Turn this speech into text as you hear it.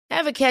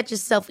Ever catch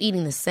yourself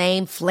eating the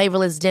same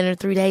flavorless dinner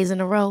 3 days in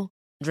a row?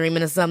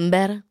 Dreaming of something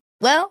better?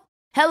 Well,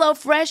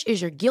 HelloFresh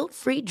is your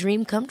guilt-free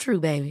dream come true,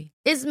 baby.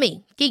 It's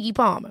me, Keke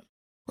Palmer.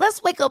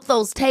 Let's wake up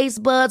those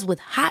taste buds with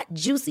hot,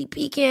 juicy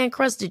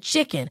pecan-crusted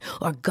chicken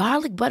or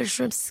garlic butter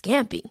shrimp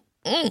scampi.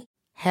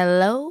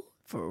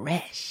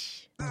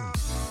 HelloFresh.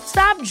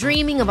 Stop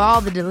dreaming of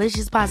all the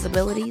delicious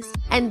possibilities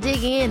and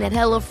dig in at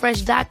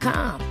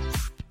HelloFresh.com.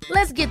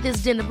 Let's get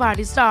this dinner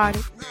party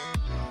started.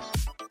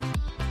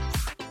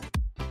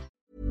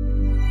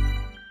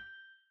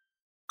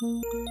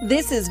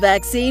 This is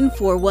Vaccine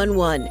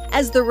 411.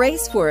 As the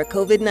race for a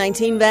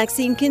COVID-19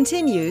 vaccine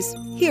continues,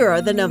 here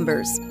are the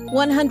numbers.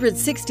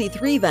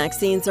 163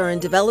 vaccines are in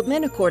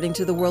development according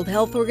to the World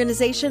Health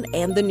Organization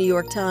and the New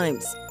York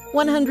Times.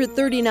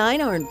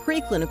 139 are in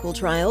preclinical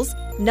trials,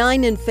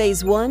 9 in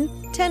Phase 1,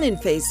 10 in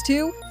Phase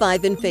 2,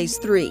 5 in Phase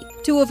 3.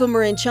 2 of them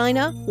are in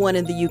China, 1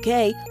 in the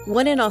UK,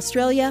 1 in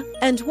Australia,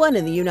 and 1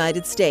 in the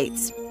United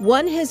States.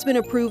 1 has been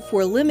approved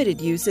for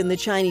limited use in the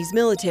Chinese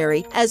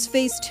military as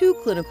Phase 2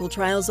 clinical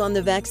trials on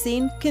the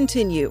vaccine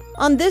continue.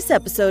 On this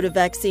episode of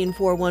Vaccine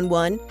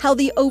 411, how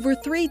the over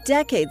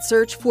 3-decade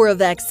search for a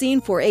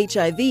vaccine for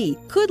HIV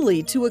could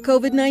lead to a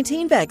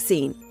COVID-19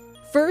 vaccine.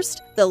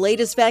 First, the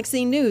latest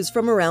vaccine news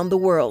from around the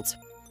world.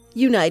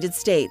 United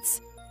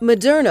States.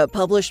 Moderna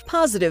published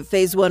positive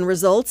Phase 1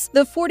 results.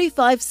 The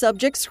 45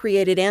 subjects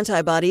created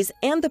antibodies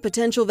and the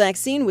potential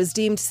vaccine was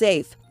deemed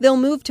safe. They'll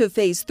move to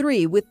Phase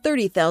 3 with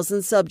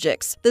 30,000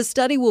 subjects. The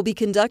study will be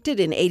conducted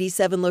in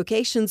 87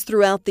 locations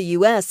throughout the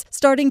U.S.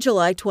 starting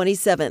July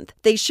 27th.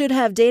 They should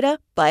have data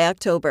by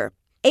October.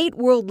 8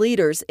 world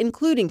leaders,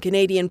 including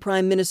Canadian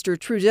Prime Minister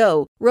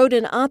Trudeau, wrote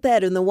an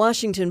op-ed in the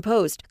Washington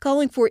Post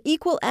calling for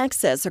equal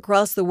access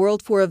across the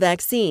world for a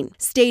vaccine,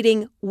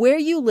 stating, "Where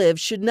you live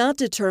should not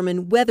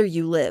determine whether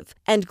you live,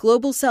 and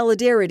global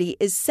solidarity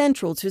is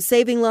central to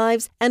saving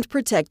lives and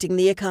protecting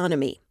the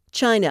economy."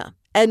 China.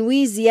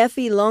 Anhui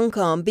Ziefi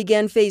Longcom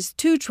began Phase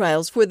 2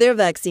 trials for their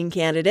vaccine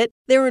candidate.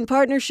 They're in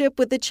partnership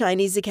with the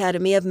Chinese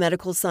Academy of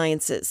Medical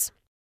Sciences.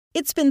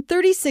 It's been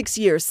 36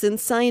 years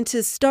since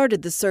scientists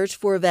started the search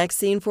for a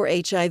vaccine for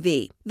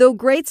HIV. Though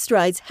great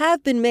strides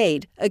have been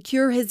made, a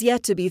cure has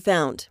yet to be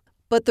found.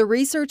 But the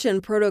research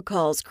and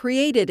protocols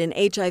created in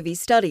HIV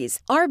studies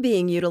are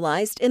being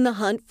utilized in the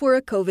hunt for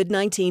a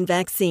COVID-19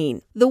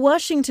 vaccine. The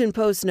Washington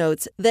Post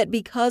notes that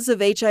because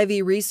of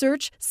HIV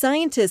research,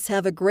 scientists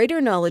have a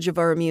greater knowledge of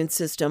our immune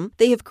system,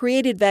 they have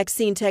created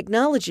vaccine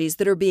technologies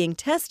that are being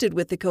tested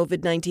with the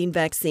COVID-19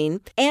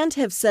 vaccine, and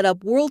have set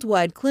up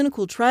worldwide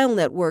clinical trial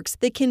networks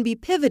that can be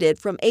pivoted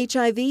from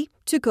HIV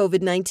to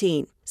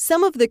COVID-19.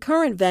 Some of the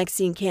current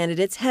vaccine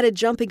candidates had a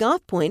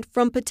jumping-off point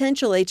from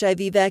potential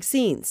HIV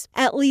vaccines.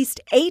 At least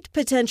 8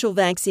 potential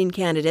vaccine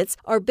candidates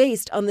are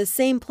based on the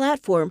same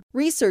platform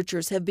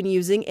researchers have been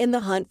using in the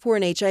hunt for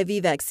an HIV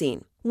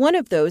vaccine. One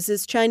of those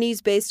is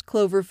Chinese-based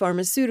Clover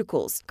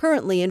Pharmaceuticals,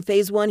 currently in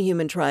Phase 1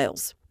 human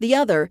trials. The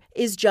other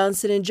is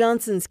Johnson &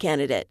 Johnson's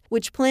candidate,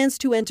 which plans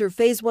to enter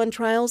Phase 1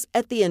 trials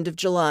at the end of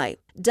July.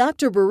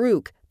 Dr.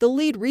 Baruch, the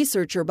lead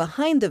researcher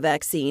behind the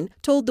vaccine,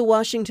 told the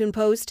Washington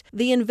Post,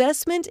 "The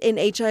investment in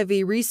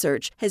HIV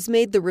research has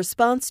made the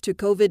response to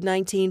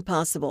COVID-19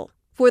 possible."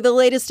 For the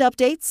latest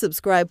updates,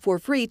 subscribe for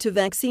free to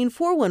Vaccine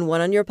 411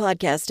 on your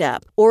podcast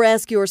app, or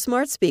ask your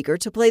smart speaker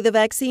to play the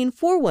Vaccine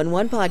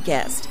 411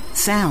 podcast.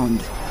 Sound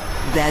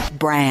that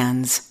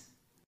brands.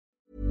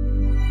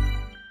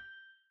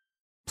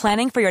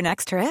 Planning for your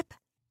next trip?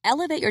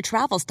 Elevate your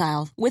travel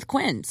style with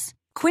Quince.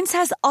 Quince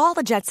has all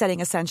the jet-setting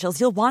essentials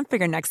you'll want for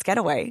your next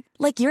getaway,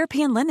 like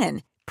European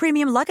linen,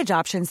 premium luggage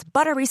options,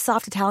 buttery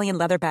soft Italian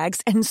leather bags,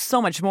 and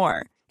so much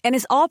more. And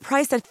is all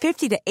priced at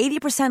 50 to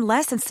 80%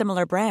 less than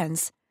similar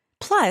brands.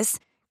 Plus,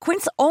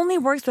 Quince only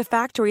works with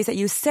factories that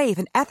use safe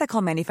and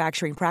ethical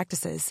manufacturing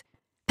practices.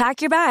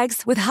 Pack your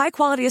bags with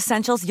high-quality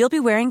essentials you'll be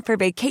wearing for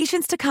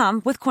vacations to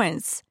come with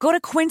Quince. Go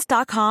to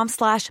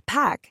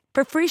quince.com/pack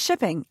for free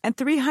shipping and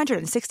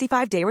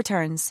 365-day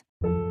returns.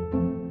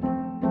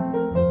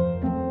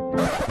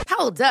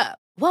 Hold up.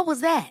 What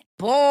was that?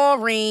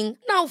 Boring.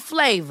 No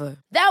flavor.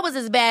 That was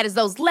as bad as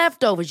those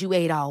leftovers you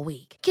ate all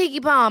week.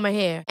 Keke Palmer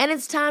here, and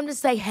it's time to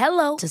say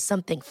hello to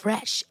something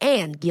fresh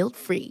and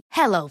guilt-free.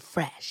 Hello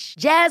Fresh.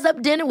 Jazz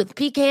up dinner with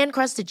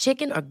pecan-crusted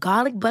chicken or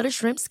garlic butter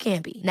shrimp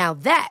scampi. Now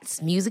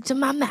that's music to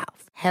my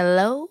mouth.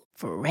 Hello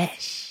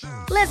Fresh.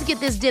 Let's get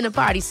this dinner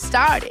party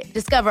started.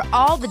 Discover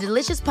all the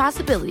delicious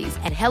possibilities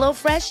at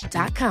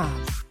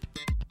HelloFresh.com.